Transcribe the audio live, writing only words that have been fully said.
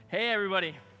Hey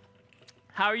everybody,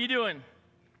 how are you doing?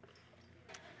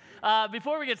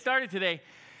 Before we get started today,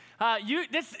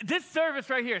 this service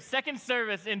right here, second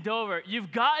service in Dover,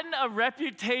 you've gotten a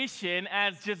reputation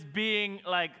as just being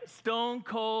like stone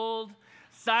cold,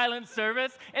 silent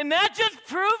service, and that just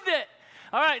proved it.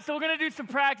 All right, so we're gonna do some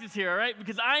practice here, all right?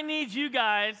 Because I need you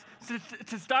guys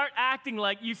to start acting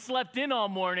like you slept in all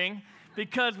morning,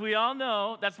 because we all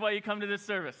know that's why you come to this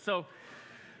service. So.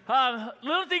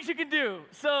 Little things you can do.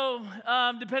 So,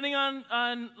 depending on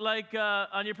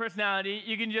your personality,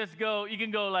 you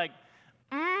can go like,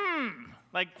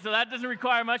 so that doesn't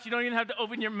require much. You don't even have to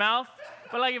open your mouth.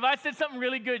 But like, if I said something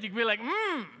really good, you can be like,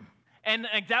 and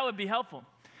like, that would be helpful.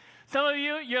 Some of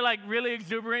you, you're like really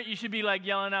exuberant. You should be like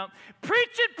yelling out,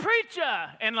 preach it,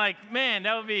 preacher. And like, man,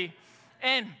 that would be,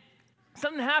 and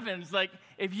something happens. Like,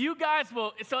 if you guys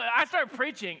will, so I start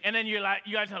preaching, and then you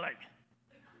guys are like,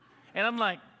 and I'm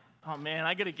like, oh man,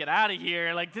 I gotta get out of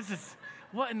here. Like, this is,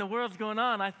 what in the world's going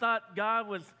on? I thought God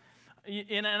was,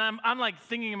 and I'm like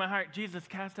singing in my heart, Jesus,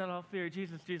 cast out all fear.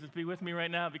 Jesus, be with me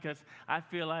right now, because I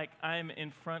feel like I'm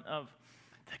in front of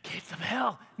the gates of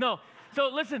hell. No, so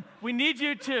listen, we need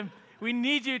you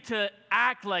to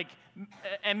act like,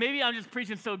 and maybe I'm just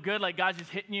preaching so good, like God's just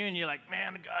hitting you, and you're like,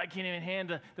 man, I can't even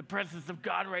handle the presence of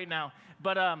God right now.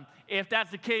 But if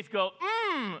that's the case, go,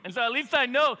 and so at least I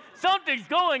know something's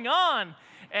going on.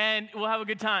 And we'll have a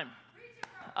good time.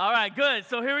 All right, good.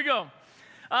 So here we go.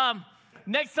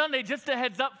 Next Sunday, just a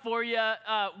heads up for you,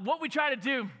 what we try to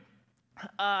do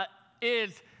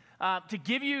is to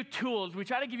give you tools. We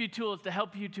try to give you tools to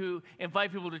help you to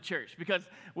invite people to church, because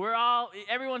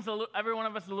every one of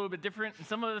us is a little bit different, and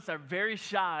some of us are very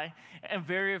shy and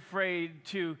very afraid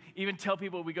to even tell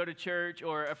people we go to church,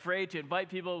 or afraid to invite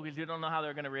people because we don't know how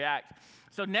they're going to react.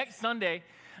 So next Sunday,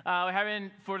 we're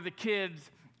having for the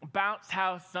kids Bounce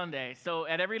House Sunday. So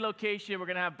at every location, we're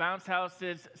going to have bounce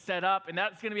houses set up, and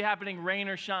that's going to be happening rain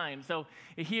or shine. So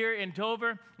here in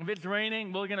Dover, if it's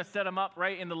raining, we're going to set them up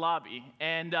right in the lobby.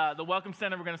 And the Welcome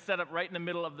Center, we're going to set up right in the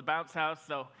middle of the bounce house.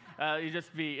 So it's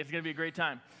going to be a great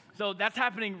time. So that's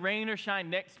happening rain or shine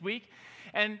next week.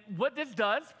 And what this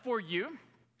does for you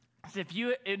is if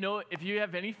you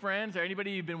have any friends or anybody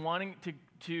you've been wanting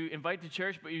to invite to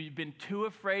church, but you've been too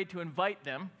afraid to invite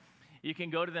them, you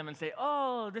can go to them and say,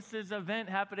 oh, this is an event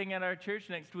happening at our church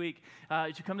next week.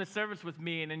 You should come to service with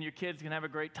me, and then your kids can have a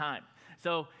great time.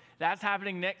 So that's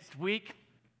happening next week,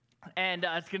 and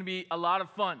it's going to be a lot of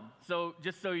fun. So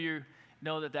just so you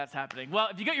know that that's happening. Well,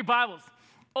 if you got your Bibles,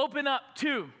 open up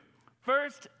to 1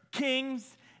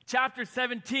 Kings chapter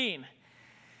 17.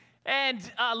 And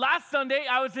last Sunday,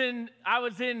 I was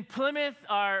in Plymouth,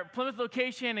 our Plymouth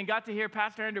location, and got to hear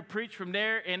Pastor Andrew preach from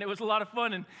there, and it was a lot of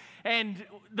fun. And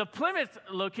the Plymouth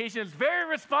location is very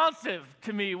responsive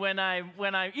to me when I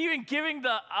even giving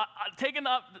taking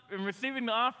up and receiving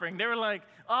the offering. They were like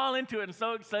all into it and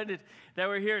so excited that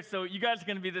we're here. So you guys are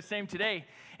going to be the same today.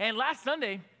 And last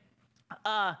Sunday,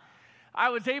 I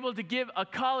was able to give a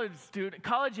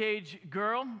college-age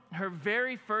girl, her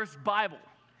very first Bible.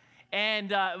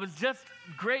 And it was just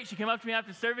great. She came up to me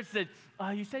after service and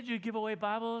said, you said you'd give away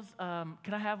Bibles.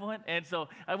 Can I have one? And so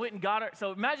I went and got her.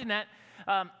 So imagine that.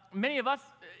 Many of us,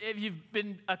 if you've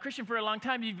been a Christian for a long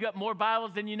time, you've got more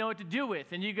Bibles than you know what to do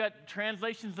with. And you've got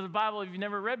translations of the Bible you've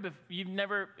never read before,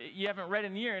 you haven't read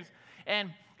in years.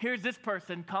 And here's this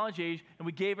person, college age, and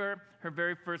we gave her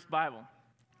very first Bible.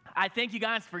 I thank you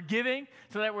guys for giving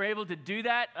so that we're able to do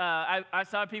that. I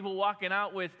saw people walking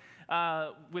out with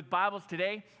Bibles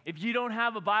today. If you don't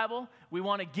have a Bible, we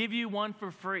want to give you one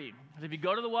for free. So if you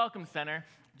go to the Welcome Center,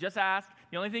 just ask.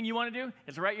 The only thing you want to do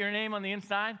is write your name on the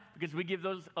inside, because we give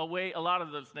those away, a lot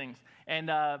of those things. And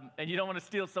you don't want to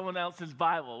steal someone else's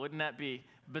Bible. Wouldn't that be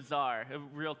bizarre? A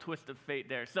real twist of fate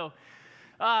there. So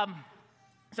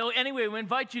anyway, we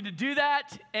invite you to do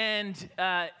that, and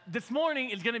this morning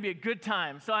is going to be a good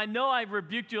time. So I know I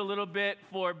rebuked you a little bit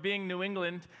for being New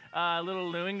England,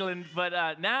 little New England,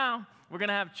 but now we're going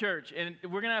to have church, and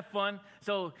we're going to have fun.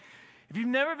 So if you've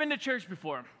never been to church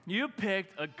before, you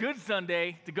picked a good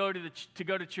Sunday to go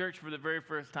to church for the very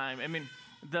first time. I mean,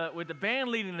 with the band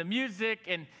leading the music,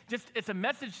 and just it's a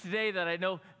message today that I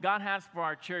know God has for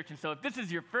our church. And so if this is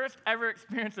your first ever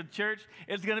experience of church,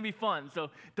 it's going to be fun. So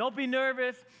don't be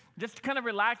nervous. Just kind of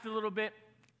relax a little bit.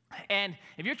 And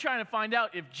if you're trying to find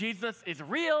out if Jesus is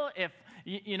real, if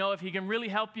he can really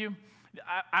help you,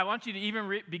 I want you to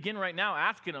even begin right now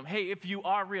asking him, hey, if you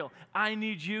are real, I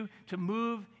need you to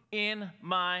move in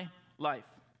my life.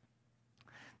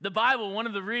 The Bible, one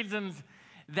of the reasons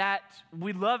that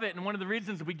we love it, and one of the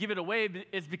reasons we give it away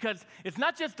is because it's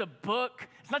not just a book,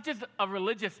 it's not just a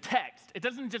religious text. It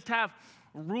doesn't just have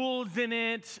rules in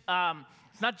it.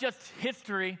 It's not just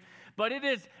history, but it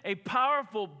is a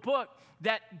powerful book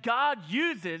that God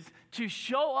uses to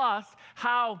show us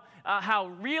how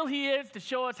real he is, to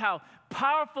show us how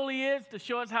powerful he is, to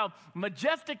show us how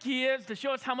majestic he is, to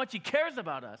show us how much he cares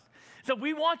about us. So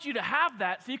we want you to have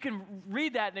that so you can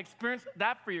read that and experience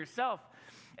that for yourself.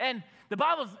 And the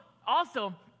Bible's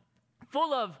also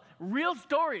full of real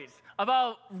stories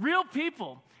about real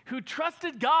people who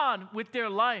trusted God with their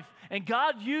life, and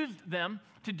God used them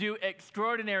to do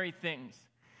extraordinary things.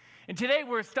 And today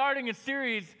we're starting a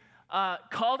series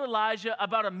called Elijah,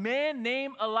 about a man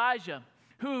named Elijah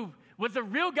who was a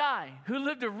real guy who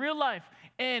lived a real life,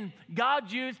 and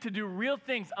God used to do real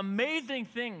things, amazing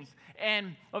things.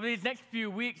 And over these next few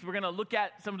weeks, we're going to look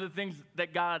at some of the things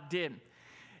that God did.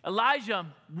 Elijah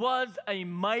was a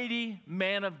mighty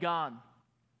man of God.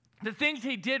 The things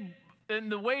he did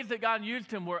and the ways that God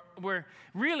used him were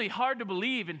really hard to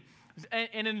believe.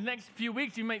 And in the next few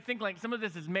weeks, you might think like some of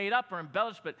this is made up or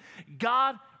embellished, but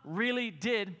God really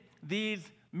did these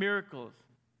miracles.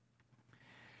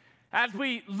 As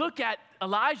we look at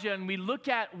Elijah and we look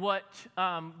at what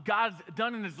God's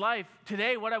done in his life,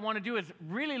 today what I want to do is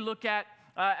really look at,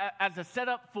 as a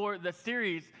setup for the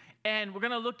series, and we're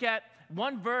going to look at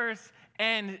one verse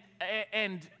and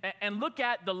look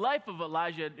at the life of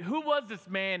Elijah. Who was this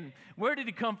man? Where did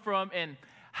he come from? And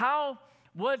how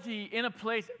was he in a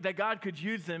place that God could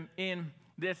use him in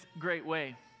this great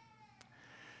way?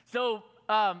 So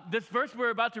this verse we're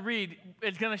about to read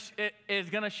is going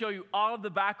to show you all of the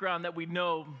background that we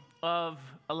know of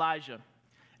Elijah.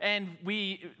 And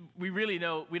we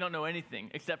don't know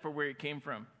anything except for where he came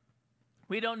from.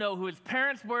 We don't know who his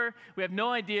parents were. We have no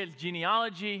idea his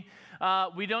genealogy.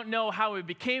 We don't know how he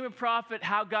became a prophet,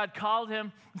 how God called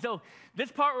him. So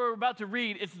this part we're about to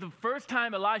read is the first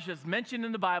time Elijah is mentioned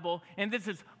in the Bible, and this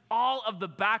is all of the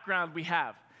background we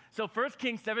have. So 1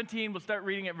 Kings 17, we'll start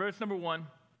reading at verse number 1.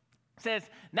 It says,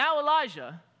 "Now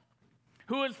Elijah,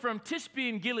 who was from Tishbe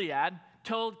in Gilead,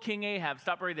 told King Ahab,"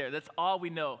 stop right there. That's all we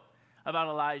know about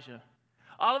Elijah.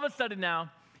 All of a sudden now,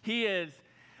 he is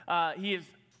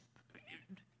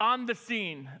on the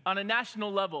scene on a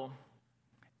national level.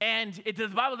 And the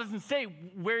Bible doesn't say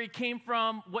where he came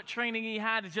from, what training he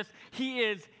had. It's just he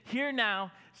is here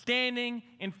now, standing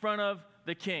in front of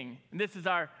the king. And this is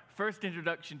our first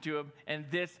introduction to him, and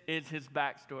this is his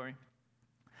backstory.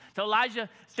 So Elijah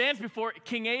stands before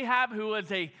King Ahab, who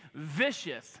was a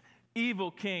vicious, evil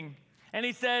king. And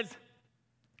he says,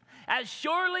 "As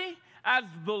surely as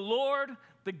the Lord,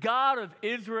 the God of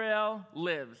Israel,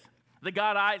 lives, the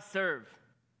God I serve,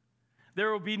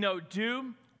 there will be no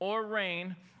dew or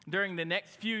rain during the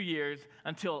next few years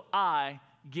until I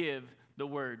give the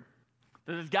word."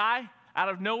 So this guy out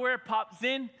of nowhere pops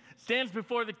in, stands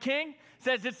before the king,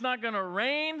 says it's not going to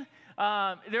rain.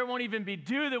 There won't even be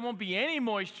dew. There won't be any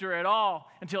moisture at all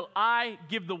until I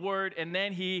give the word, and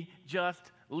then he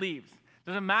just leaves.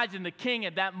 Just imagine the king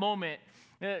at that moment.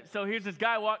 So here's this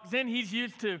guy walks in. He's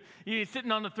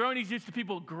sitting on the throne. He's used to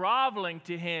people groveling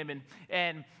to him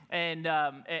and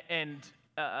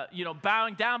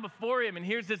bowing down before him. And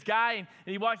here's this guy, and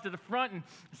he walks to the front and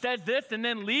says this, and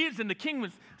then leaves. And the king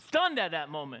was stunned at that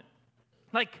moment.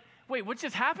 Like, wait, what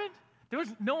just happened?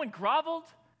 No one groveled.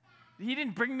 He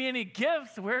didn't bring me any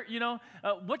gifts.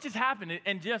 What just happened?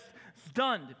 And just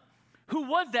stunned. Who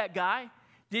was that guy?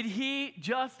 Did he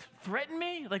just threaten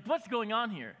me? Like, what's going on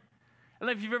here? I don't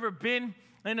know if you've ever been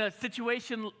in a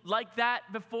situation like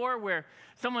that before, where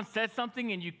someone says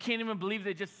something and you can't even believe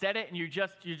they just said it, and you're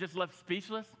just left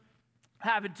speechless. That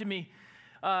happened to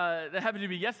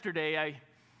me yesterday. I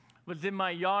was in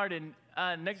my yard, and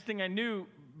next thing I knew,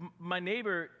 my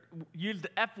neighbor used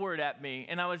the F word at me,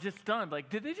 and I was just stunned. Like,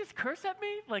 did they just curse at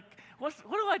me? Like, what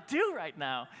do I do right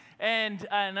now? And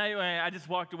I just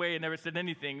walked away and never said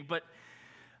anything. But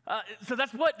so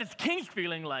that's what this king's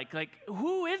feeling like. Like,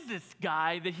 who is this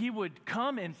guy that he would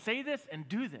come and say this and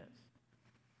do this?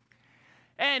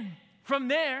 And from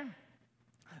there,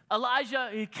 Elijah,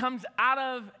 he comes out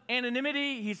of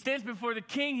anonymity. He stands before the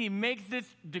king. He makes this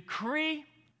decree,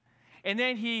 and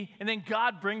then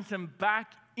God brings him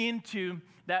back into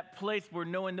that place where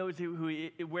no one knows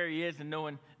where he is, and no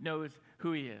one knows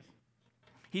who he is.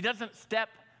 He doesn't step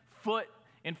foot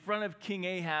in front of King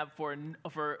Ahab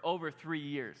for over 3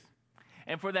 years.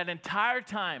 And for that entire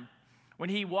time, when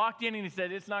he walked in and he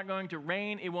said, "It's not going to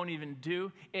rain, it won't even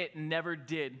dew," it never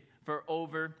did for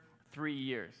over 3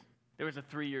 years. There was a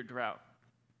 3-year drought.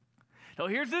 So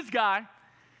here's this guy.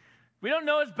 We don't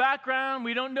know his background.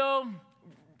 We don't know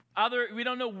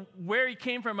where he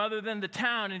came from other than the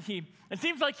town. And it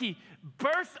seems like he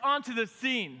bursts onto the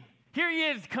scene. Here he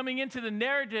is coming into the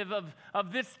narrative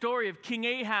of this story of King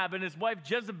Ahab and his wife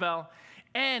Jezebel.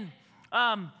 And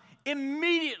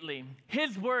immediately,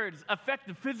 his words affect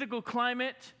the physical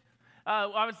climate.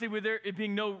 Obviously, with there it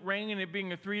being no rain and it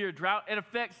being a 3-year drought, it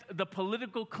affects the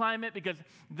political climate because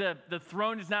the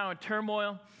throne is now in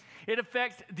turmoil. It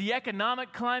affects the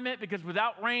economic climate because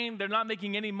without rain, they're not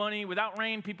making any money. Without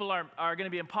rain, people are going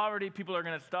to be in poverty. People are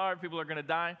going to starve. People are going to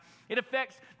die. It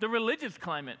affects the religious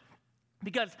climate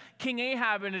because King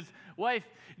Ahab and his wife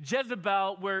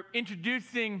Jezebel were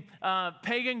introducing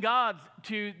pagan gods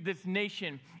to this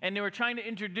nation. And they were trying to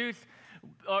introduce,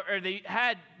 or they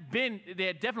had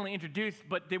definitely introduced,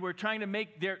 but they were trying to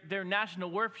make their national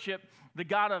worship the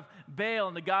god of Baal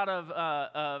and the god of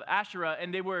Asherah,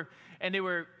 and they were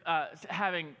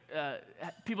having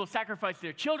people sacrifice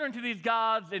their children to these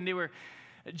gods, and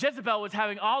Jezebel was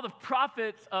having all the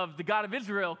prophets of the God of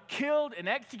Israel killed and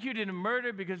executed and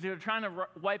murdered because they were trying to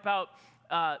wipe out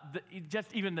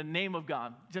just even the name of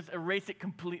God, just erase it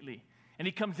completely. And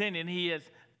he comes in and he has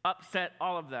upset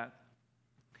all of that.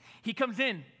 He comes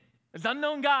in, this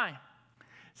unknown guy,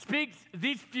 speaks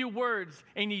these few words,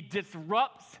 and he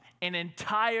disrupts an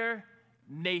entire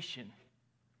nation.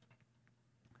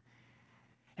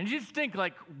 And you just think,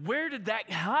 like, where did that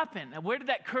happen? Where did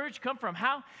that courage come from?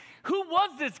 Who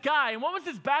was this guy, and what was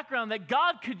his background that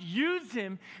God could use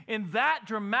him in that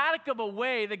dramatic of a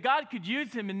way, that God could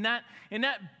use him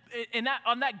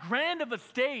on that grand of a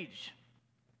stage?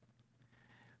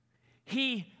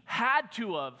 He had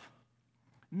to have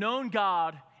known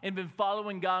God and been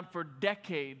following God for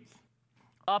decades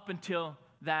up until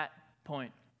that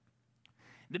point.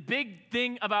 The big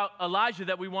thing about Elijah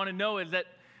that we want to know is that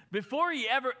before he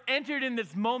ever entered in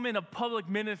this moment of public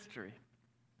ministry,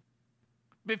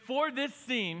 before this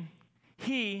scene,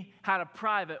 he had a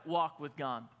private walk with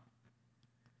God.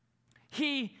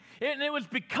 And it was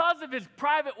because of his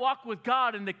private walk with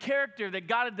God and the character that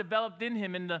God had developed in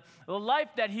him and the life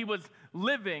that he was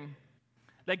living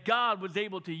that God was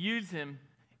able to use him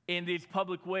in these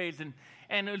public ways.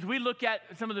 And as we look at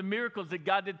some of the miracles that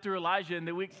God did through Elijah in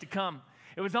the weeks to come,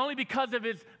 it was only because of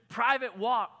his private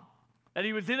walk that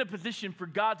he was in a position for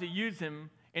God to use him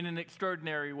in an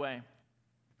extraordinary way.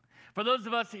 For those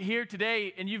of us here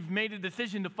today, and you've made a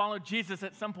decision to follow Jesus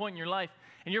at some point in your life,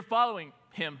 and you're following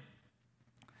him,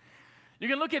 you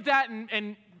can look at that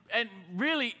and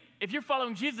really, if you're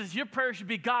following Jesus, your prayer should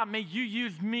be, God, may you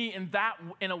use me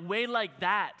in a way like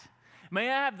that. May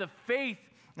I have the faith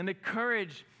and the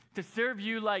courage to serve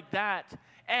you like that.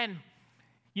 And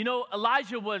you know,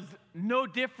 Elijah was no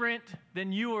different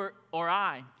than you or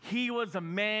I. He was a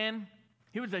man.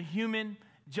 He was a human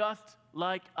just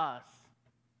like us.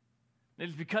 It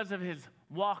is because of his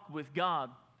walk with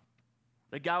God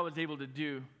that God was able to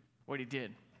do what he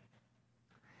did.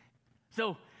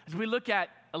 So as we look at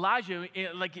Elijah,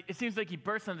 it seems like he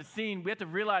bursts on the scene. We have to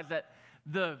realize that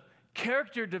the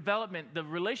character development, the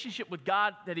relationship with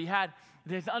God that he had,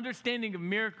 his understanding of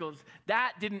miracles,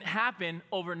 that didn't happen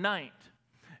overnight.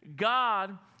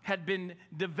 God had been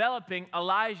developing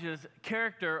Elijah's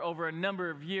character over a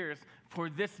number of years for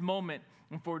this moment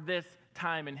and for this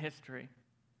time in history.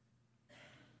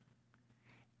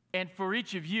 And for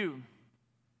each of you,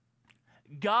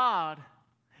 God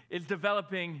is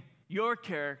developing your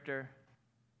character.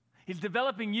 He's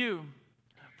developing you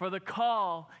for the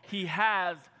call he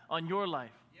has on your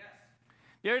life. Yes.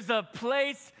 There's a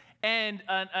place and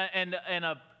an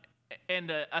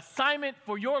assignment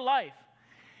for your life.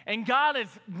 And God is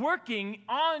working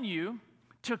on you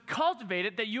to cultivate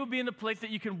it, that you'll be in the place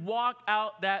that you can walk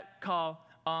out that call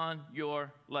on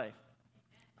your life.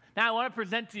 Now, I want to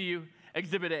present to you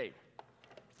Exhibit A.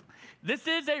 This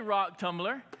is a rock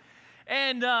tumbler.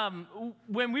 And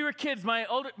when we were kids,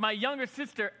 my younger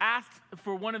sister asked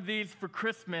for one of these for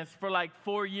Christmas for like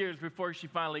 4 years before she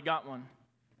finally got one.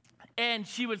 And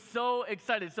she was so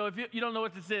excited. So if you don't know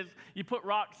what this is, you put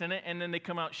rocks in it, and then they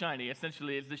come out shiny,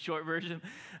 essentially, is the short version.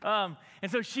 And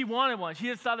so she wanted one. She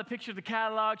just saw the picture of the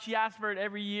catalog. She asked for it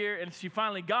every year, and she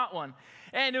finally got one.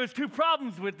 And there was 2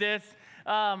 problems with this.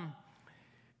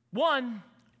 One,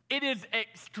 it is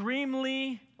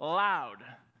extremely loud.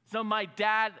 So my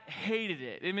dad hated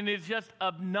it. I mean, it's just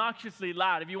obnoxiously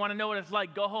loud. If you want to know what it's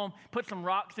like, go home, put some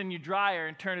rocks in your dryer,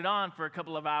 and turn it on for a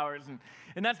couple of hours.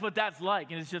 And that's what that's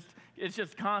like. And it's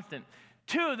just constant.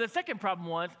 2, the second problem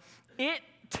was it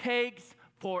takes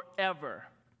forever.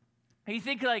 And you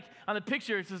think like on the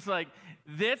picture, it's just like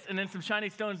this and then some shiny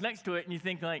stones next to it. And you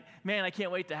think like, man, I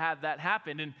can't wait to have that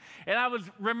happen. And I was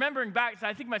remembering back. So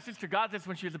I think my sister got this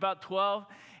when she was about 12.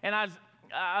 And I was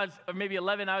or maybe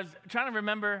 11, I was trying to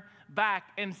remember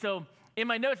back. And so in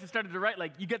my notes, I started to write,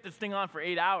 like, you get this thing on for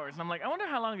 8 hours. And I'm like, I wonder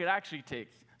how long it actually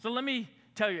takes. So let me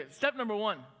tell you, step number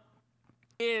 1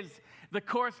 is the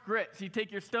coarse grit. So you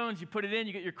take your stones, you put it in,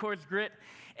 you get your coarse grit,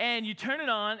 and you turn it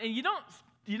on, and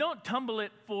you don't tumble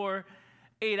it for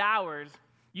 8 hours.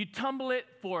 You tumble it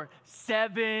for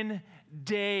 7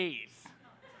 days.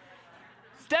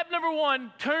 Step number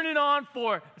 1, turn it on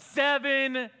for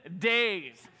 7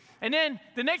 days. And then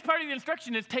the next part of the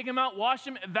instruction is take them out, wash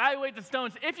them, evaluate the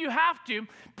stones. If you have to,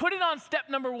 put it on step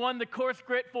number 1, the coarse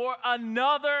grit, for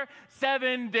another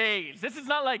 7 days. This is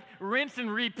not like rinse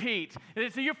and repeat.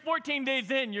 So you're 14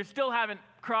 days in, you still haven't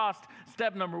crossed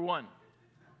step number 1.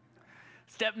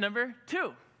 Step number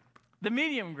 2, the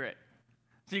medium grit.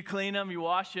 So you clean them, you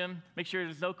wash them, make sure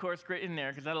there's no coarse grit in there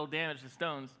because that'll damage the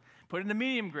stones. Put it in the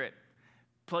medium grit.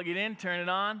 Plug it in, turn it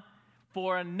on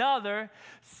for another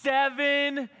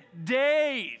 7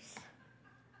 days.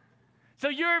 So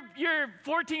you're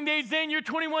 14 days in, you're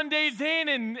 21 days in,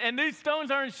 and these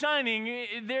stones aren't shining.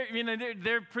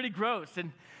 They're pretty gross.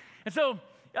 And so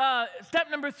step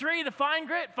number 3, the fine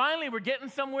grit. Finally, we're getting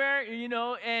somewhere,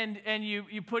 and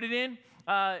you put it in,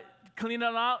 clean it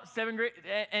out, 7 grit,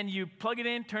 and you plug it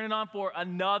in, turn it on for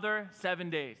another 7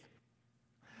 days.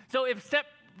 So if step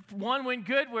 1 went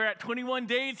good, we're at 21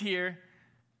 days here,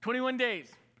 21 days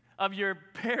of your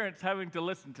parents having to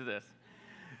listen to this.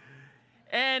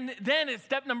 And then it's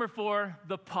step number 4,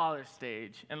 the polish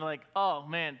stage. And like, oh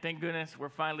man, thank goodness we're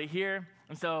finally here.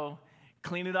 And so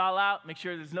clean it all out, make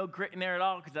sure there's no grit in there at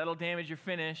all because that'll damage your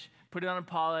finish. Put it on and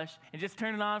polish, and just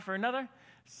turn it on for another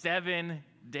 7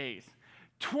 days.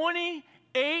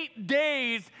 28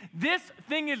 days, this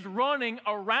thing is running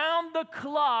around the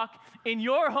clock in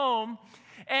your home,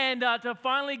 and to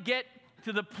finally get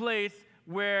to the place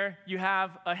where you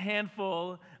have a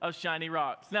handful of shiny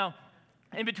rocks. Now,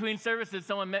 in between services,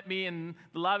 someone met me in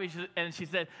the lobby, and she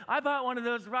said, I bought one of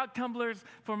those rock tumblers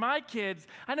for my kids.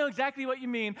 I know exactly what you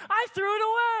mean. I threw it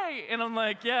away. And I'm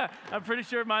like, yeah, I'm pretty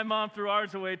sure my mom threw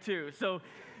ours away too. So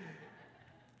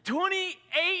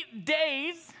 28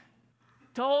 days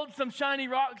to hold some shiny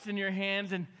rocks in your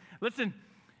hands. And listen,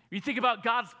 you think about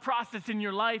God's process in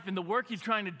your life and the work he's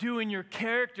trying to do in your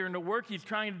character and the work he's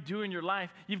trying to do in your life,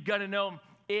 you've got to know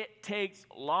it takes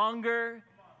longer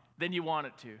than you want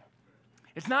it to.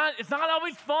 It's not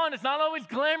always fun. It's not always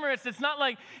glamorous. It's not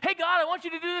like, hey, God, I want you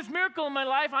to do this miracle in my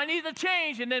life. I need the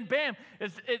change. And then, bam,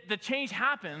 the change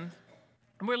happens.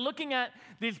 And we're looking at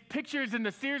these pictures in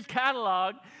the Sears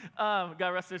catalog. God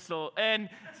rest their soul. And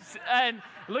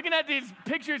looking at these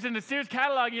pictures in the Sears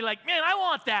catalog, you're like, man, I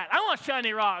want that. I want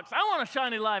shiny rocks. I want a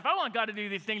shiny life. I want God to do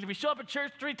these things. And we show up at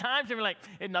church 3 times, and we're like,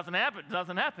 nothing happened.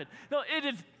 Nothing happened. No, it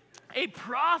is a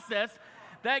process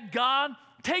that God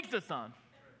takes us on.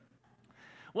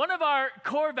 One of our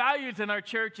core values in our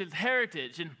church is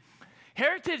heritage. And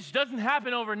heritage doesn't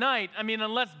happen overnight. I mean,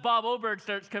 unless Bob Oberg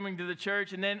starts coming to the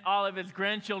church and then all of his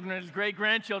grandchildren and his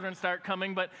great-grandchildren start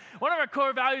coming. But one of our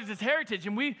core values is heritage.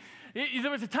 And there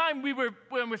was a time when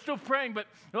we're still praying, but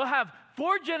we'll have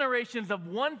 4 generations of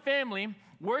one family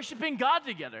worshiping God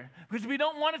together. Because we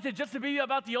don't want it to be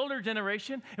about the older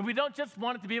generation, and we don't just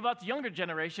want it to be about the younger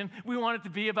generation. We want it to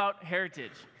be about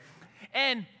heritage.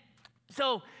 And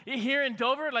so here in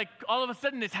Dover, like all of a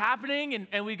sudden it's happening,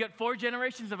 and we got 4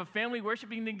 generations of a family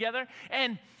worshiping together.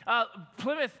 And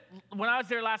Plymouth, when I was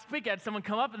there last week, I had someone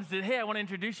come up and said, hey, I want to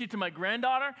introduce you to my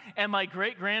granddaughter and my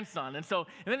great-grandson. And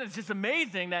then it's just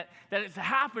amazing that it's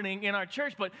happening in our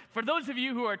church. But for those of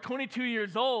you who are 22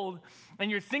 years old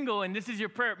and you're single and this is your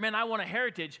prayer, man, I want a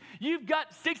heritage. You've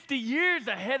got 60 years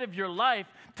ahead of your life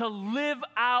to live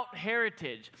out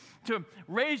heritage, to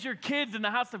raise your kids in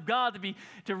the house of God,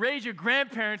 to raise your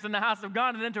grandparents in the house of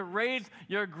God, and then to raise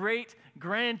your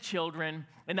great-grandchildren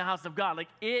in the house of God. Like,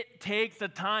 it takes a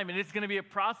time, and it's going to be a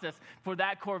process for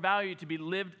that core value to be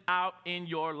lived out in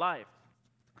your life.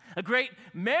 A great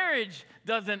marriage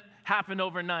doesn't happen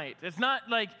overnight. It's not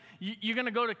like you're going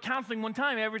to go to counseling one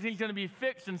time, everything's going to be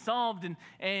fixed and solved, and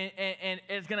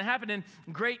it's going to happen. And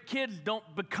great kids don't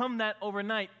become that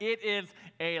overnight. It is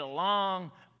a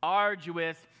long,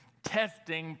 arduous,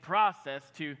 testing process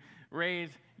to raise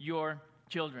your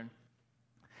children.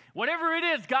 Whatever it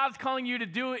is God's calling you to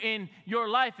do in your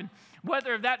life, and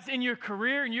whether that's in your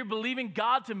career and you're believing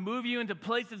God to move you into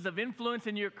places of influence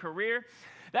in your career,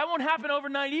 that won't happen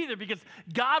overnight either, because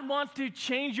God wants to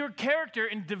change your character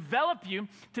and develop you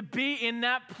to be in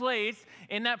that place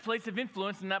of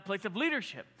influence, in that place of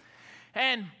leadership.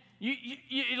 And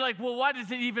you're like, well, why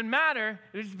does it even matter?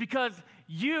 It's because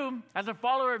you, as a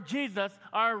follower of Jesus,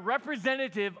 are a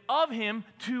representative of him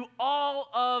to all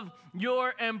of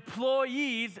your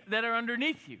employees that are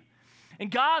underneath you.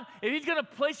 And God, if he's going to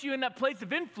place you in that place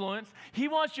of influence, he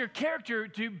wants your character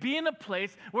to be in a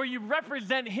place where you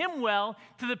represent him well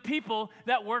to the people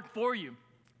that work for you.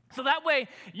 So that way,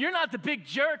 you're not the big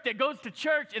jerk that goes to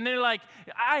church and they're like,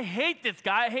 I hate this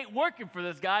guy. I hate working for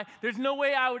this guy. There's no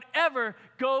way I would ever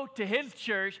go to his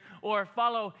church or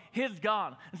follow his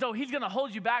God. And so he's going to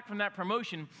hold you back from that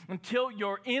promotion until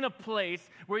you're in a place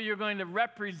where you're going to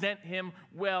represent him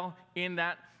well in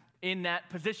that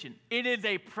position. It is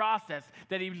a process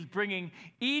that he's bringing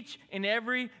each and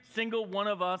every single one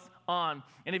of us on.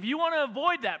 And if you want to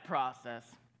avoid that process,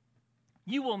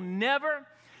 you will never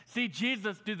see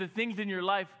Jesus do the things in your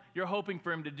life you're hoping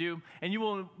for him to do, and you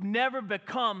will never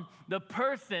become the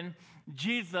person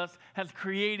Jesus has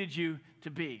created you to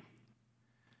be.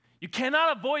 You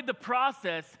cannot avoid the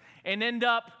process and end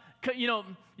up, you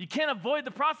can't avoid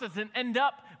the process and end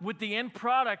up with the end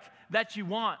product that you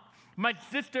want. My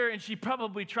sister, and she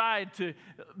probably tried to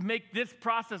make this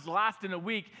process last in a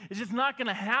week. It's just not going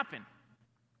to happen.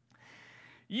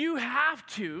 You have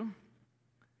to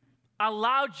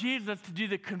allow Jesus to do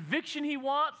the conviction he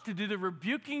wants, to do the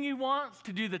rebuking he wants,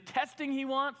 to do the testing he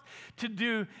wants, to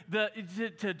do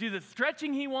the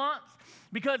stretching he wants,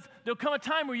 because there'll come a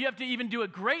time where you have to even do a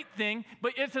great thing,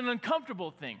 but it's an uncomfortable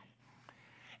thing.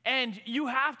 And you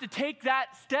have to take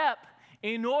that step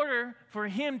in order for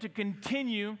him to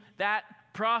continue that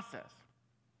process.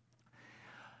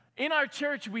 In our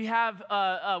church, we have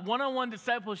a one-on-one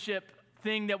discipleship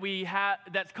thing that we have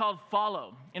that's called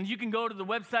Follow. And you can go to the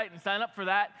website and sign up for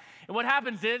that. And what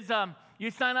happens is you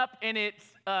sign up and it's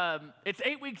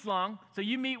 8 weeks long. So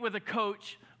you meet with a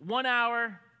coach 1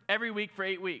 hour every week for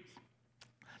 8 weeks.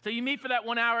 So you meet for that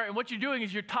 1 hour, and what you're doing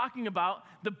is you're talking about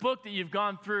the book that you've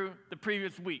gone through the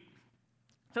previous week.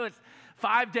 So it's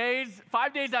 5 days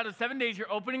out of 7 days,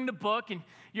 you're opening the book and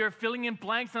you're filling in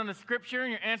blanks on the scripture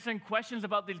and you're answering questions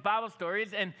about these Bible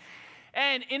stories. And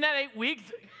in that 8 weeks,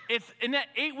 it's in that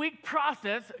 8-week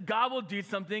process, God will do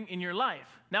something in your life.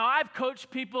 Now, I've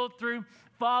coached people through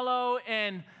Follow,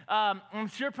 and I'm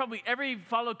sure probably every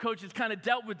Follow coach has kind of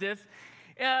dealt with this.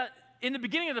 In the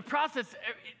beginning of the process,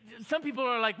 some people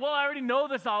are like, well, I already know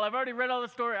this all. I've already read all the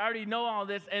story. I already know all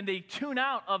this. And they tune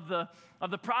out of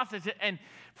the process. And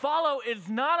Follow is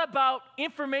not about an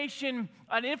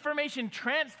information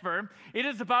transfer. It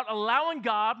is about allowing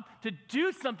God to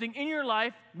do something in your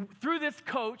life through this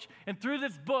coach and through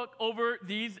this book over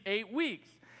these 8 weeks.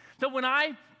 So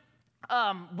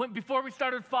before we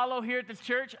started Follow here at this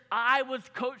church, I was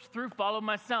coached through Follow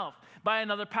myself by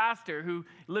another pastor who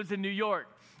lives in New York.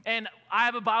 And I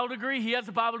have a Bible degree, he has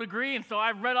a Bible degree, and so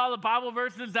I've read all the Bible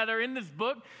verses that are in this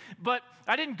book, but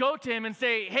I didn't go to him and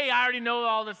say, hey, I already know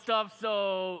all this stuff,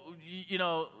 so,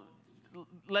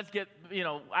 let's get,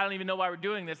 I don't even know why we're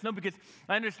doing this. No, because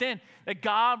I understand that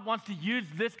God wants to use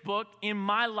this book in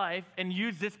my life and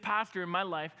use this pastor in my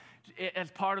life as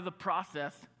part of the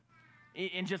process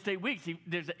in just 8 weeks.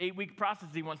 There's an 8-week process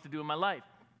he wants to do in my life.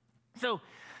 So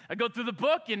I go through the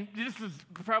book, and this was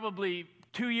probably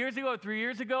 2 years ago, 3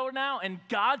 years ago now, and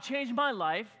God changed my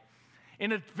life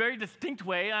in a very distinct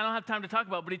way. I don't have time to talk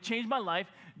about it, but He changed my life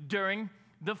during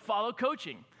the Follow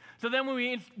coaching. So then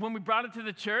when we brought it to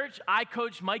the church, I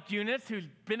coached Mike Eunice, who's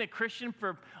been a Christian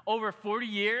for over 40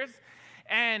 years,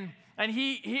 and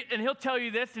he'll tell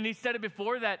you this, and he said it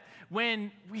before, that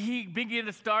when he began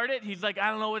to start it, he's like, I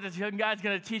don't know what this young guy's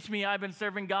going to teach me. I've been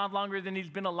serving God longer than he's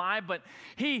been alive, but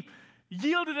he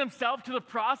yielded himself to the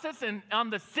process, and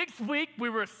on the 6th week, we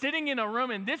were sitting in a room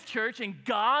in this church, and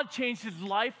God changed his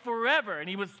life forever, and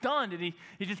he was stunned, and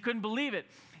he just couldn't believe it.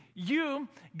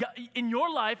 In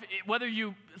your life, whether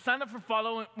you sign up for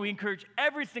Follow, we encourage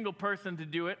every single person to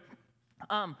do it,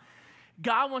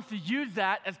 God wants to use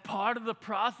that as part of the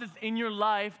process in your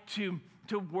life to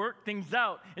work things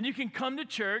out. And you can come to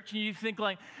church, and you think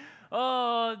like,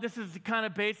 oh, this is kind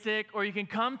of basic, or you can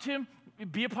come to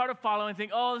be a part of Follow and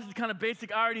think, oh, this is kind of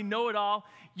basic, I already know it all.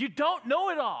 You don't know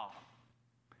it all.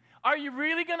 Are you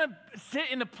really going to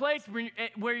sit in a place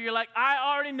where you're like, I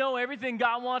already know everything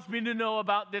God wants me to know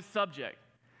about this subject?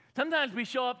 Sometimes we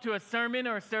show up to a sermon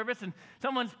or a service and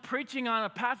someone's preaching on a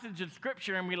passage of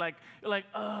Scripture and we're like,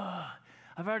 oh,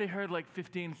 I've already heard like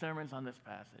 15 sermons on this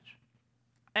passage.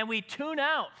 And we tune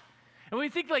out. And we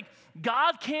think like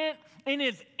God can't, in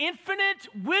his infinite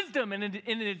wisdom and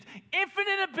in his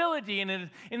infinite ability and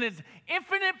in his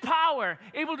infinite power,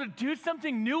 able to do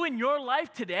something new in your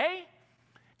life today?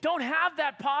 don't have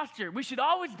that posture. We should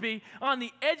always be on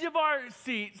the edge of our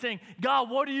seat saying, God,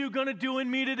 what are you going to do in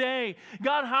me today?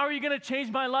 God, how are you going to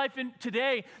change my life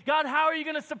today? God, how are you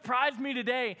going to surprise me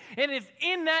today? And it's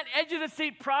in that edge of the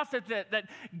seat process that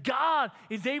God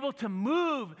is able to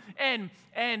move and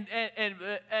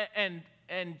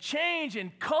change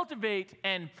and cultivate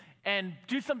and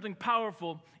do something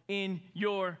powerful in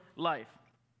your life.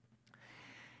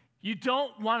 You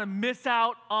don't want to miss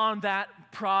out on that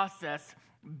process.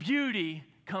 Beauty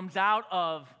comes out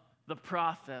of the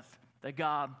process that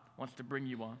God wants to bring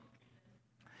you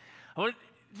on.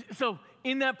 So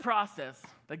in that process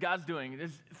that God's doing,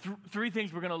 there's three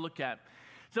things we're going to look at.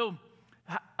 So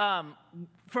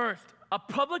first, a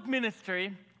public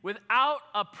ministry without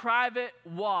a private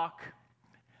walk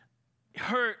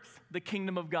hurts the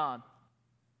kingdom of God.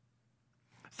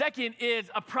 Second is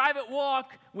a private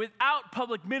walk without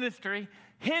public ministry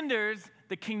hinders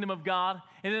the kingdom of God.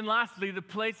 And then lastly, the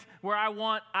place where I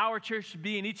want our church to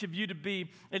be and each of you to be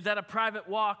is that a private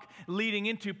walk leading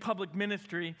into public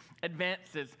ministry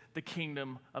advances the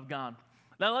kingdom of God.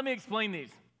 Now let me explain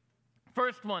these.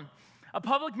 First one, a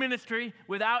public ministry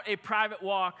without a private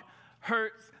walk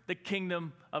hurts the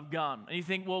kingdom of God. And you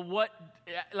think, well,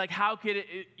 how could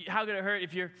it hurt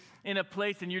if you're in a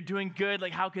place and you're doing good?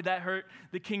 Like, how could that hurt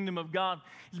the kingdom of God?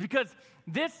 It's because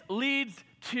this leads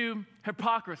to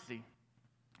hypocrisy.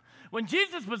 When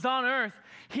Jesus was on earth,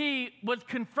 he was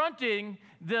confronting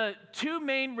the two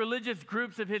main religious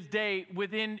groups of his day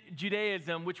within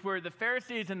Judaism, which were the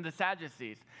Pharisees and the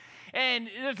Sadducees. And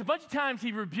there's a bunch of times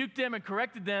he rebuked them and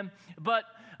corrected them, but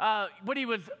what he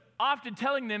was often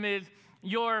telling them is,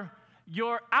 your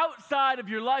outside of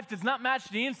your life does not match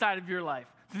the inside of your life.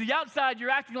 So the outside,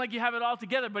 you're acting like you have it all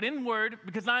together, but inward,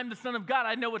 because I'm the Son of God,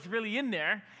 I know what's really in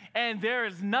there, and there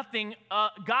is nothing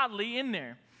godly in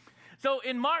there. So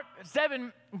in Mark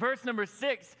 7, verse number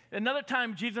 6, another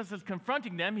time Jesus is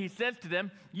confronting them, he says to them,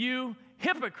 "You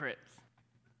hypocrites.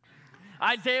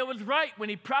 Isaiah was right when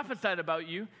he prophesied about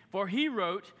you, for he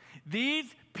wrote,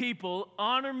 'These people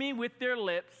honor me with their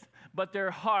lips, but their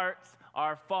hearts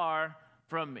are far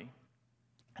from me.'"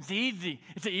 It's easy.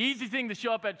 It's an easy thing to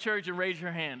show up at church and raise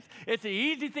your hands. It's an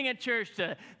easy thing at church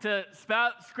to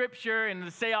spout scripture and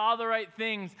to say all the right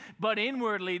things, but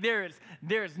inwardly there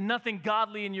is nothing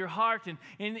godly in your heart, and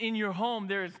in your home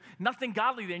there is nothing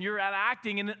godly there. You're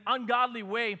acting in an ungodly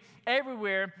way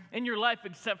everywhere in your life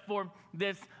except for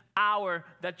this hour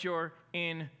that you're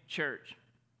in church.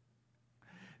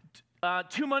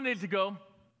 2 Mondays ago,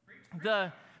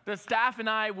 the staff and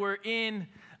I were in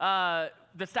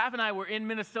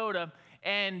Minnesota,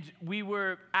 and we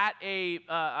were at a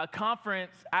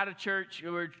conference at a church.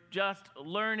 We were just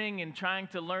learning and trying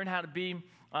to learn how to be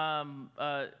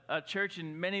a church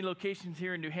in many locations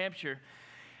here in New Hampshire.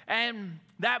 And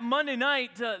that Monday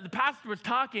night, the pastor was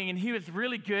talking, and he was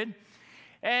really good.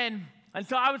 And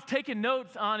so I was taking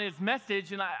notes on his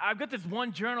message, and I've got this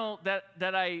one journal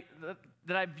that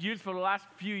I've used for the last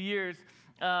few years.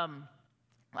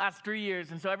 Last 3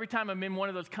 years, and so every time I'm in one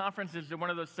of those conferences or one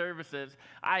of those services,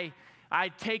 I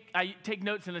take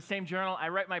notes in the same journal. I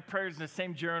write my prayers in the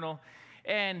same journal,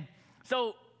 and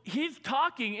so he's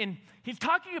talking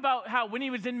about how when he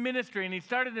was in ministry, and he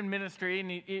started in ministry,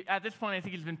 and he, at this point I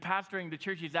think he's been pastoring the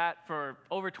church he's at for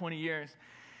over 20 years.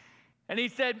 And he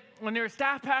said when they were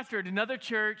staff pastor at another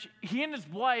church, he and his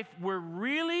wife were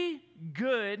really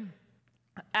good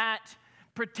at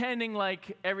pretending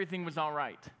like everything was all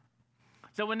right.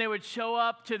 So when they would show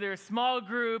up to their small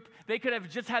group, they could have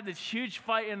just had this huge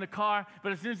fight in the car,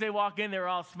 but as soon as they walk in, they were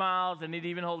all smiles, and they'd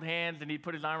even hold hands, and he'd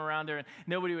put his arm around her, and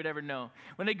nobody would ever know.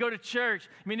 When they go to church,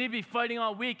 they'd be fighting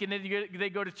all week, and then they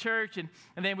go to church, and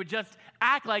they would just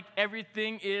act like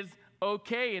everything is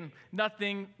okay and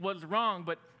nothing was wrong.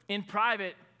 But in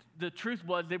private, the truth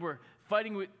was they were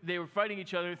fighting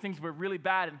each other. Things were really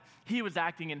bad, and he was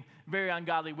acting in very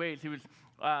ungodly ways. He was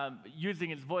using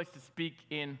his voice to speak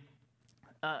in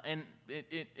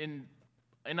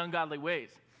ungodly ways.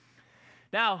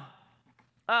 Now,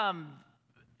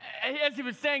 as he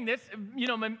was saying this,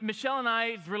 Michelle and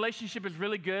I's relationship is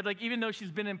really good. Like, even though she's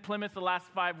been in Plymouth the last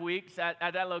 5 weeks at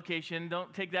that location,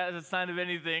 don't take that as a sign of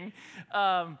anything.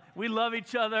 We love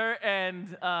each other,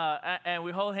 and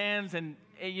we hold hands, and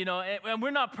we're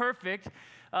not perfect,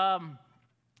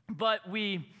 but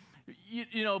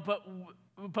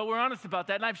But we're honest about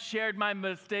that, and I've shared my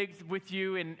mistakes with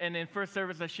you, and in first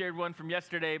service I shared one from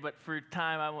yesterday, but for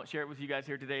time I won't share it with you guys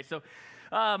here today. So,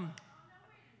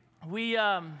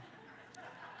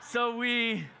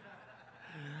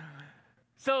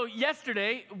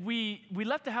 yesterday we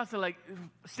left the house at like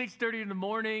 6:30 in the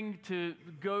morning to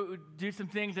go do some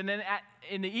things, and then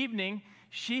in the evening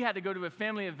she had to go to a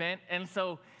family event, and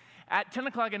so at 10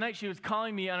 o'clock at night, she was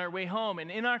calling me on her way home, and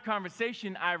in our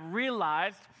conversation, I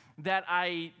realized that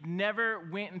I never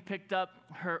went and picked up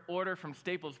her order from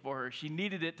Staples for her. She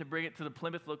needed it to bring it to the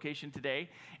Plymouth location today,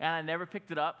 and I never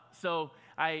picked it up. So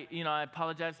I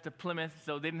apologized to Plymouth,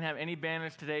 so they didn't have any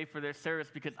banners today for their service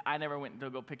because I never went to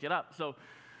go pick it up. So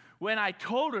when I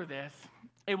told her this,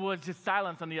 it was just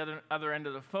silence on the other end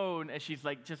of the phone, and she's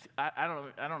like, I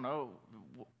don't know,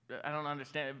 I don't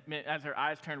understand. As her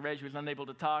eyes turned red, she was unable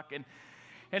to talk,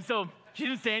 and so she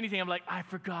didn't say anything. I'm like, I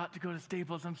forgot to go to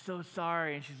Staples. I'm so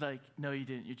sorry. And she's like, no, you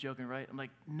didn't. You're joking, right? I'm like,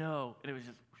 no. And it was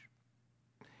just,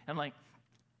 I'm like,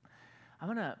 I'm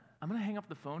gonna hang up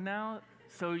the phone now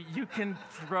so you can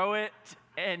throw it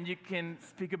and you can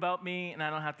speak about me and I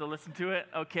don't have to listen to it,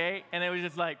 okay? And it was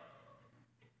just like,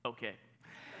 okay.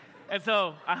 And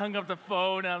so I hung up the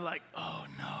phone and I'm like, oh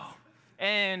no.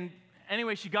 And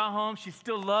anyway, she got home. She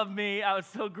still loved me. I was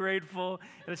so grateful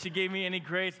that she gave me any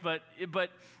grace. But we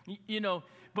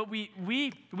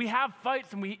have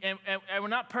fights and we're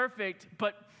not perfect.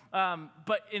 But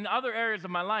in other areas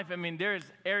of my life, I mean, there's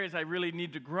areas I really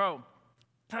need to grow.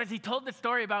 So as he told the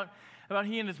story about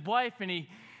he and his wife,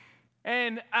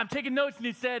 and I'm taking notes, and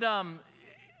he said,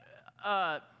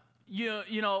 I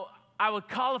would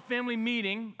call a family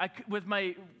meeting with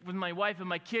my wife and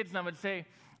my kids, and I would say,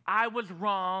 I was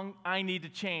wrong, I need to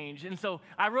change. And so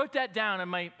I wrote that down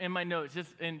in my notes,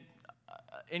 just in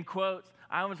quotes.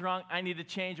 I was wrong, I need to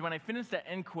change. And when I finished that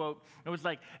end quote, it was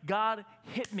like, God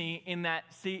hit me in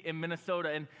that seat in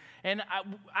Minnesota. And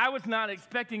I was not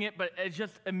expecting it, but it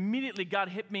just immediately God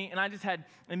hit me, and I just had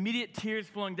immediate tears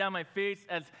flowing down my face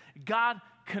as God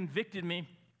convicted me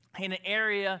in an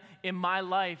area in my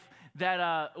life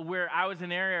that where I was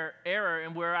in error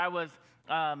and where I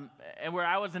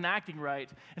wasn't acting right.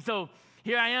 And so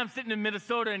here I am sitting in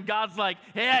Minnesota, and God's like,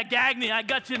 yeah, Gagne, I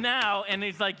got you now. And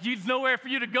he's like, there's nowhere for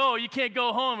you to go. You can't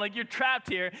go home. Like, you're trapped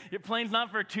here. Your plane's not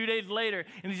for 2 days later.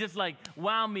 And he's just like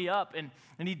wound me up. And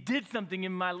he did something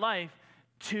in my life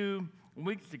 2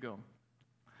 weeks ago.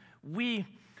 We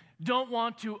don't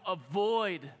want to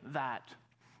avoid that.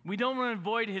 We don't want to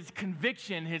avoid his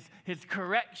conviction, his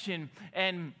correction,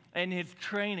 and his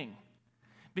training.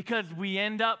 Because we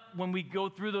end up, when we go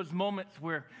through those moments,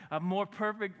 we're a more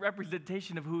perfect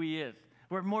representation of who he is.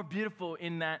 We're more beautiful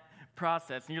in that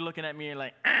process. And you're looking at me and you're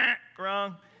like,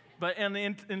 wrong. But on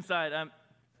the inside, I'm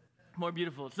more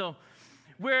beautiful. So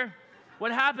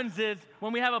what happens is,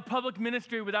 when we have a public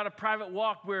ministry without a private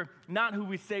walk, we're not who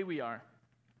we say we are.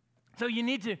 So you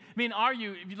need to, if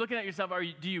you're looking at yourself,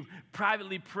 do you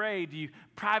privately pray? Do you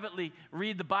privately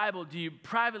read the Bible? Do you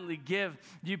privately give?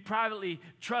 Do you privately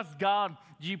trust God?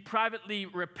 Do you privately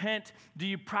repent? Do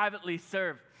you privately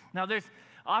serve? Now,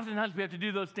 oftentimes we have to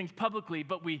do those things publicly,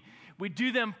 but we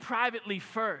do them privately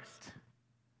first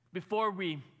before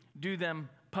we do them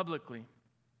publicly.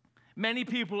 Many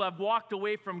people have walked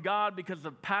away from God because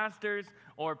of pastors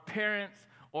or parents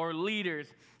or leaders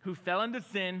who fell into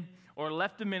sin or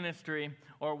left the ministry,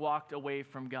 or walked away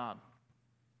from God.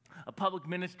 A public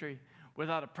ministry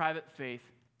without a private faith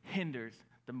hinders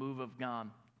the move of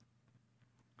God.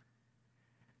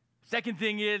 Second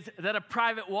thing is that a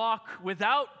private walk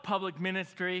without public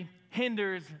ministry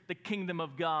hinders the kingdom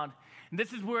of God. And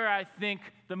this is where I think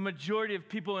the majority of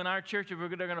people in our church, if they're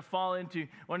going to fall into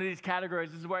one of these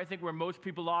categories, this is where I think where most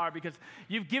people are, because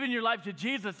you've given your life to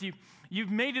Jesus,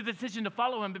 you've made a decision to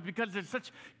follow him, but because there's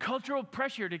such cultural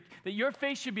pressure that your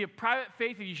faith should be a private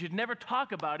faith and you should never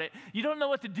talk about it, you don't know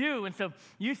what to do, and so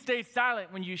you stay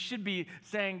silent when you should be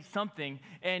saying something,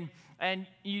 and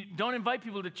you don't invite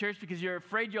people to church because you're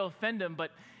afraid you'll offend them,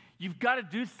 but you've got to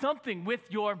do something with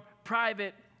your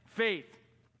private faith.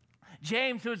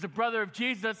 James, who is the brother of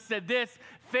Jesus, said this: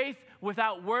 faith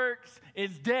without works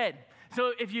is dead.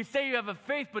 So if you say you have a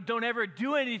faith but don't ever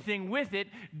do anything with it,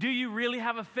 do you really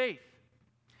have a faith?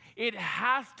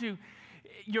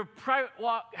 Your private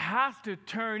walk has to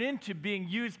turn into being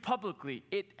used publicly.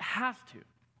 It has to.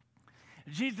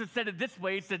 Jesus said it this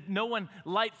way. He said, no one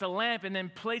lights a lamp and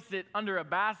then places it under a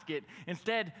basket.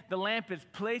 Instead, the lamp is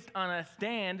placed on a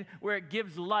stand where it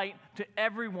gives light to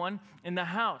everyone in the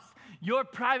house. Your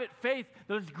private faith,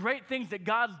 those great things that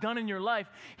God's done in your life,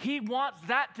 he wants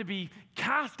that to be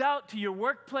cast out to your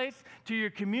workplace, to your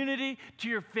community, to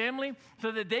your family,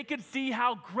 so that they could see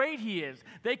how great he is.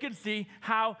 They could see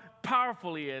how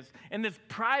powerful he is. And this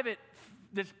private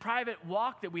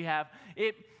walk that we have,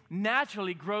 it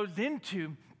naturally grows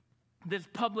into this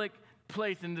public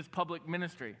place in this public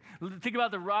ministry. Think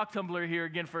about the rock tumbler here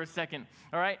again for a second,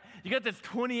 all right? You got this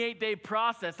 28-day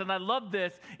process, and I love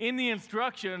this in the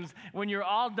instructions when you're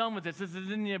all done with this. This is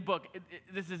in your book.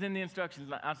 This is in the instructions,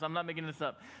 so I'm not making this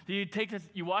up. So you take this,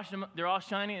 you wash them, they're all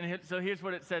shiny, and so here's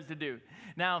what it says to do.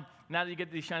 Now that you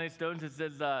get these shiny stones, it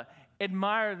says,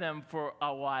 admire them for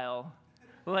a while.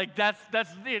 Like that's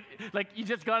it. Like you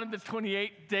just got in this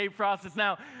 28-day process.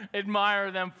 Now admire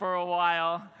them for a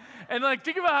while. And like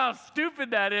think about how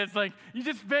stupid that is. Like you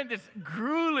just spent this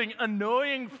grueling,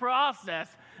 annoying process.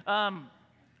 And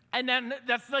then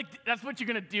that's what you're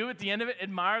gonna do at the end of it,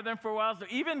 admire them for a while. So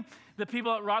even the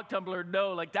people at Rock Tumbler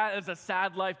know like that is a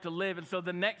sad life to live. And so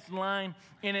the next line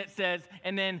in it says,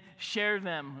 and then share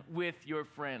them with your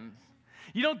friends.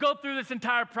 You don't go through this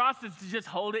entire process to just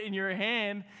hold it in your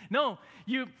hand. No,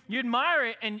 you admire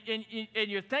it and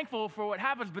you're thankful for what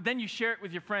happens, but then you share it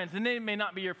with your friends. And they may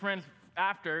not be your friends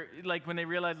after, like when they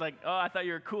realize like, oh, I thought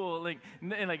you were cool. Like,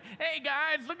 and like, hey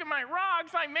guys, look at my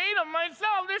rocks. I made them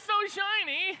myself. They're so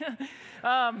shiny.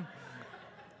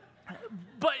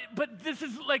 But this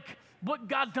is like what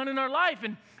God's done in our life.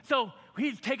 And so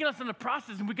he's taken us in the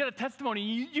process, and we get a testimony.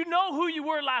 You know who you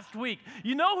were last week.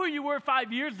 You know who you were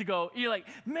 5 years ago. You're like,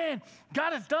 man,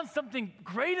 God has done something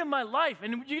great in my life.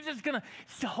 And you're just going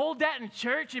to hold that in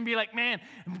church and be like, man,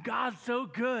 God's so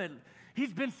good.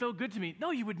 He's been so good to me. No,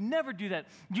 you would never do that.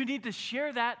 You need to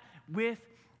share that with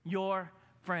your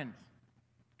friends.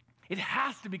 It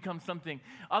has to become something.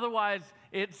 Otherwise,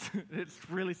 it's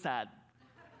really sad.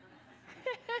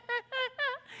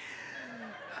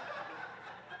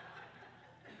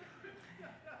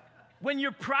 When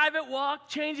your private walk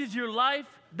changes your life,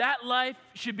 that life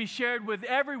should be shared with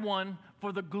everyone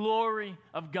for the glory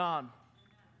of God.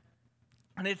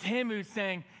 And it's him who's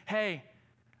saying, hey,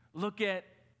 look at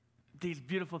these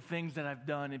beautiful things that I've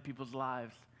done in people's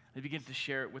lives. He begins to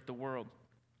share it with the world.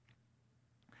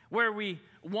 Where we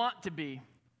want to be.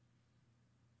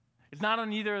 It's not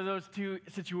on either of those two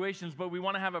situations, but we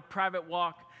want to have a private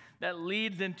walk that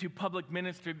leads into public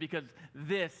ministry because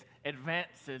this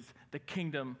advances the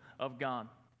kingdom of God.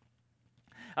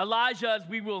 Elijah, as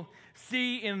we will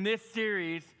see in this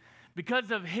series, because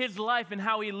of his life and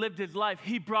how he lived his life,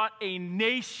 he brought a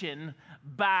nation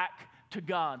back to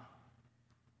God.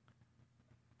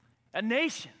 A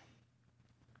nation.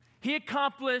 He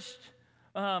accomplished,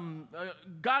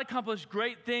 God accomplished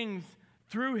great things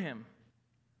through him.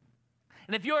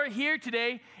 And if you're here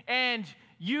today and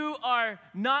you are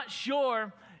not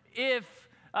sure if,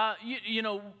 you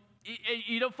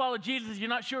don't follow Jesus, you're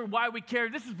not sure why we care.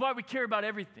 This is why we care about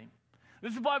everything.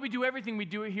 This is why we do everything we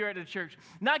do here at the church.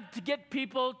 Not to get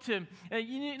people to,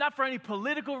 not for any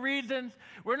political reasons.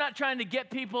 We're not trying to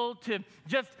get people to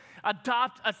just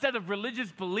adopt a set of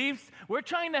religious beliefs. We're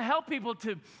trying to help people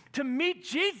to meet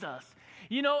Jesus.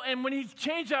 And when he's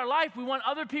changed our life, we want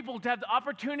other people to have the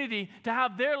opportunity to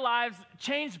have their lives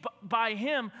changed by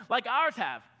him like ours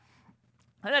have.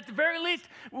 And at the very least,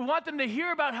 we want them to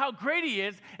hear about how great he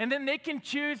is, and then they can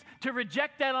choose to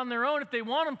reject that on their own if they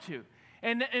want them to.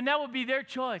 And that would be their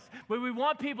choice. But we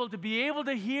want people to be able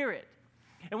to hear it.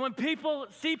 And when people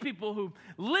see people who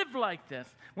live like this,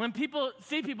 when people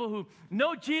see people who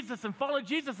know Jesus and follow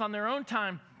Jesus on their own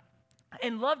time,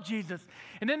 and love Jesus,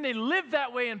 and then they live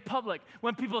that way in public.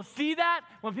 When people see that,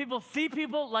 when people see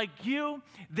people like you,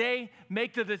 they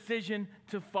make the decision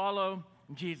to follow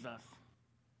Jesus.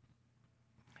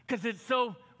 Because it's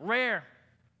so rare.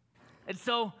 It's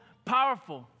so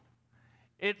powerful.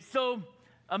 It's so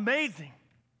amazing.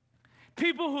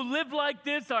 People who live like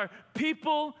this are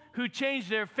people who change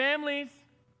their families.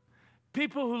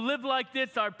 People who live like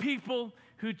this are people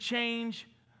who change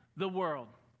the world.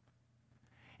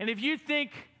 And if you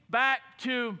think back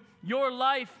to your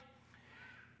life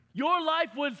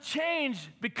was changed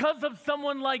because of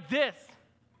someone like this.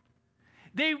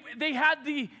 They had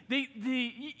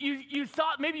you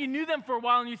saw, maybe you knew them for a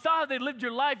while and you saw how they lived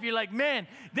your life. You're like, man,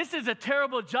 this is a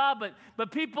terrible job,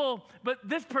 but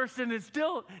this person is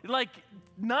still like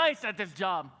nice at this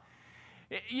job.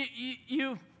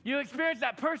 You experienced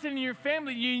that person in your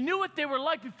family. You knew what they were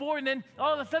like before, and then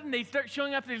all of a sudden they start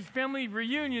showing up at these family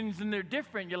reunions and they're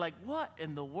different. You're like, what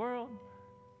in the world?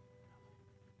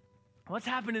 What's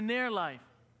happened in their life?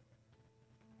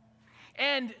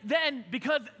 And then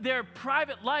because their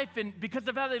private life and because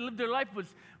of how they lived their life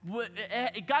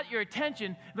it got your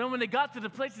attention. Then when they got to the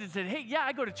places and said, hey, yeah,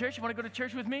 I go to church. You want to go to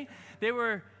church with me? They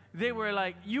were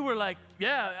like, you were like,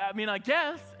 yeah, I mean, I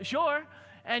guess, sure.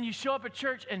 And you show up at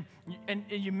church and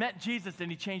you met Jesus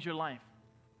and he changed your life.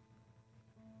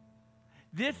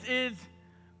 This is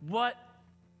what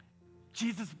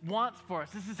Jesus wants for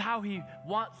us. This is how he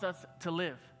wants us to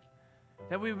live.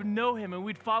 that we would know him and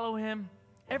we'd follow him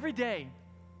every day.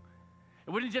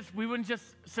 We wouldn't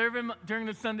just serve him during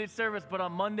the Sunday service, but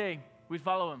on Monday, we'd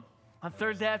follow him. On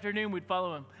Thursday afternoon, we'd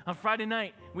follow him. On Friday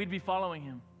night, we'd be following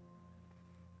him.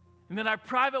 And then our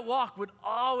private walk would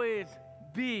always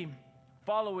be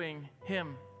following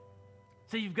him.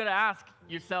 So you've got to ask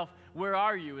yourself, where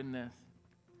are you in this?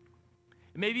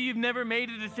 Maybe you've never made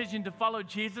a decision to follow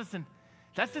Jesus, and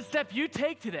that's the step you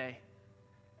take today.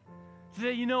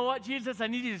 Today, you know what, Jesus, I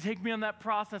need you to take me on that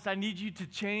process. I need you to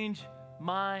change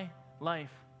my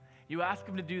life. You ask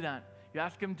him to do that. You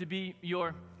ask him to be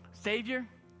your Savior,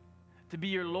 to be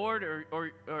your Lord,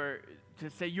 or to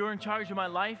say you're in charge of my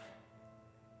life.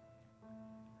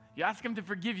 You ask him to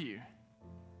forgive you.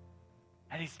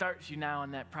 And he starts you now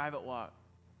on that private walk,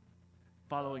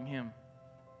 following him.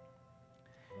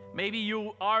 Maybe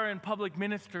you are in public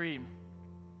ministry.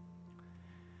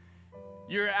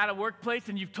 You're at a workplace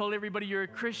and you've told everybody you're a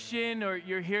Christian, or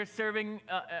you're here serving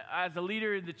as a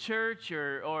leader in the church,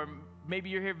 or maybe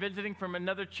you're here visiting from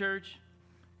another church.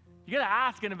 You got to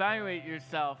ask and evaluate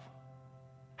yourself.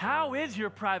 How is your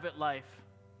private life?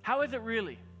 How is it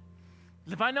really?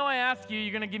 Because if I know I ask you,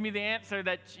 you're going to give me the answer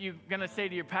that you're going to say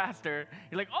to your pastor.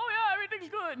 You're like, oh yeah, everything's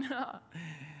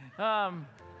good.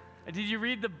 Did you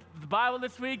read the Bible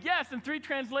this week? Yes, in 3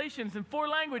 translations, in 4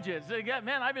 languages. Yeah,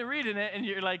 man, I've been reading it, and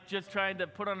you're like just trying to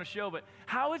put on a show. But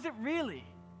how is it really?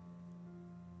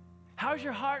 How's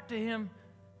your heart to him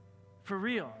for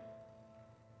real?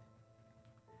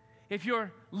 If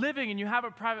you're living and you have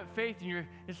a private faith and you're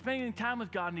spending time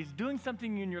with God and he's doing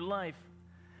something in your life,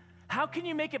 how can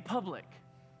you make it public?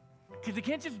 Because it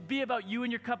can't just be about you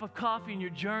and your cup of coffee and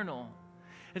your journal.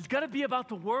 It's got to be about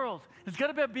the world. It's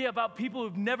got to be about people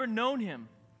who've never known him.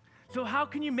 So how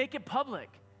can you make it public?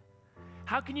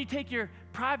 How can you take your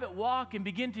private walk and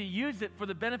begin to use it for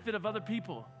the benefit of other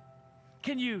people?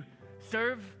 Can you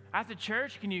serve at the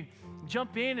church? Can you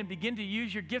jump in and begin to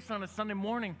use your gifts on a Sunday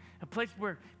morning, a place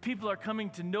where people are coming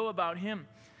to know about him?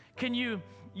 Can you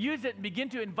use it and begin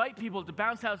to invite people to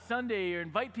Bounce House Sunday, or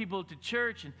invite people to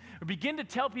church, or begin to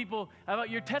tell people about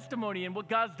your testimony and what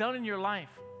God's done in your life?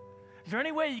 Is there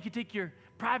any way you could take your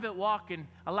private walk and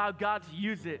allow God to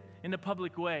use it in a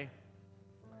public way?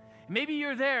 Maybe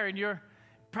you're there and you're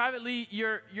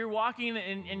walking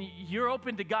and you're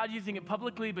open to God using it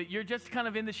publicly, but you're just kind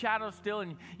of in the shadows still,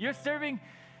 and you're serving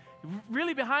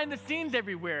really behind the scenes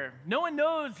everywhere. No one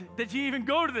knows that you even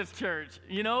go to this church,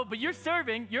 but you're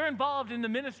serving, you're involved in the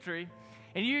ministry,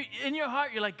 and you, in your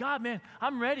heart, you're like, God, man,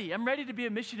 I'm ready to be a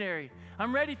missionary.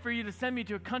 I'm ready for you to send me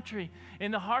to a country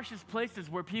in the harshest places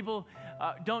where people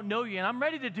don't know you, and I'm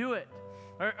ready to do it.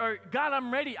 Or God,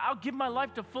 I'm ready. I'll give my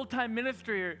life to full-time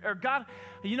ministry. Or God,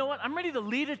 you know what? I'm ready to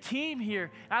lead a team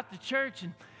here at the church.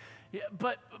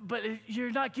 But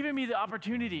you're not giving me the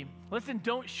opportunity. Listen,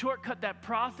 don't shortcut that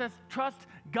process. Trust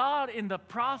God in the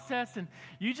process, and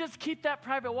you just keep that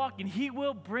private walk, and he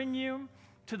will bring you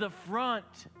to the front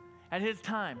at his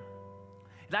time.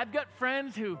 And I've got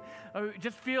friends who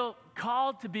just feel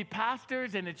called to be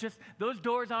pastors, and it's just those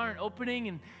doors aren't opening.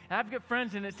 And I've got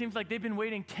friends, and it seems like they've been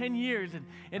waiting 10 years,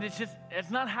 and it's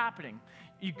not happening.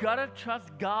 You gotta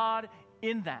trust God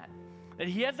in that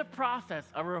he has a process,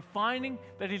 a refining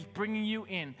that he's bringing you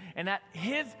in, and at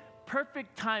his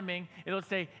perfect timing, it'll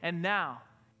say, and now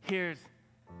here's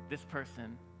this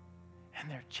person, and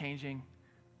they're changing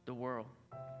the world.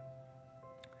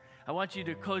 I want you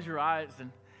to close your eyes,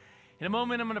 and in a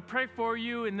moment, I'm going to pray for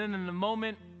you, and then in a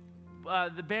moment,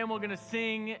 the band will going to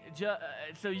sing,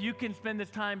 so you can spend this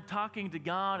time talking to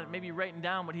God and maybe writing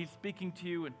down what he's speaking to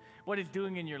you and what he's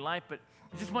doing in your life. But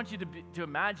I just want you to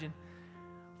imagine,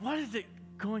 what is it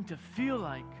going to feel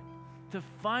like to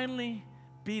finally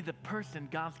be the person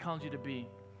God's called you to be?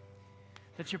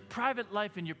 That your private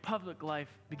life and your public life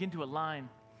begin to align.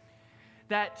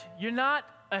 That you're not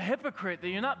a hypocrite, that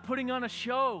you're not putting on a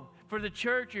show for the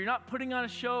church, or you're not putting on a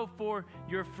show for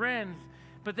your friends,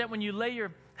 but that when you lay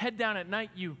your head down at night,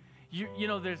 you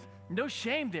know, there's no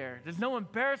shame there, there's no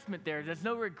embarrassment there, there's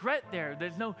no regret there,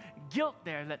 there's no guilt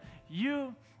there, that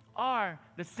you are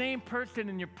the same person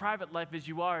in your private life as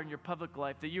you are in your public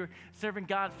life, that you're serving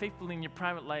God faithfully in your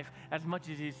private life as much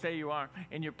as you say you are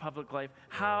in your public life.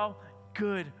 How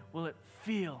good will it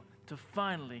feel to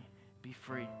finally be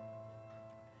free?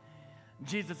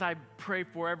 Jesus, I pray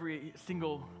for every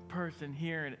single person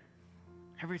here in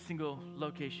every single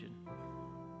location.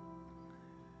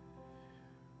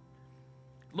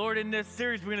 Lord, in this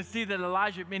series, we're going to see that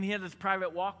Elijah, man, he had this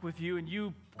private walk with you, and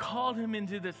you called him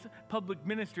into this public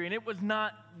ministry, and it was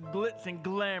not glitz and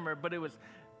glamour, but it was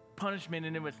punishment,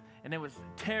 and it was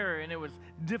terror, and it was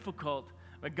difficult.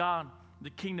 But God, the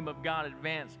kingdom of God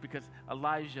advanced because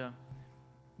Elijah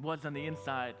was on the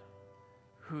inside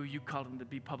who you called him to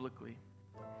be publicly.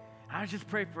 I just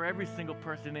pray for every single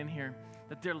person in here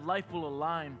that their life will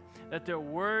align, that their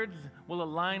words will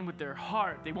align with their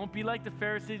heart. They won't be like the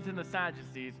Pharisees and the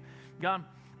Sadducees. God,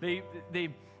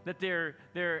 that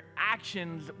their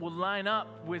actions will line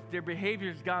up with their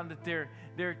behaviors, God, that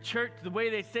their church, the way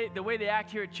they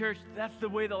act here at church, that's the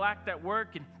way they'll act at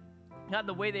work, and God,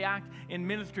 the way they act in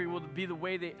ministry will be the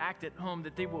way they act at home,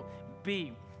 that they will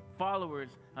be followers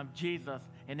of Jesus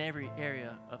in every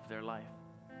area of their life.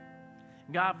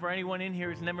 God, for anyone in here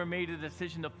who's never made a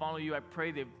decision to follow you, I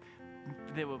pray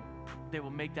they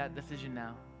will make that decision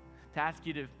now. To ask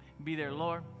you to be their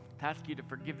Lord, to ask you to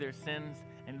forgive their sins,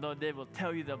 and Lord, they will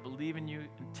tell you they'll believe in you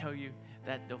and tell you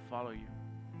that they'll follow you.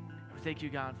 We thank you,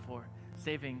 God, for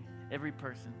saving every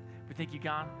person. We thank you,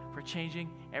 God, for changing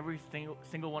every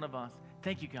single one of us.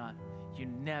 Thank you, God. You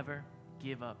never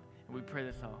give up. And we pray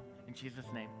this all in Jesus'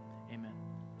 name.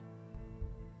 Amen.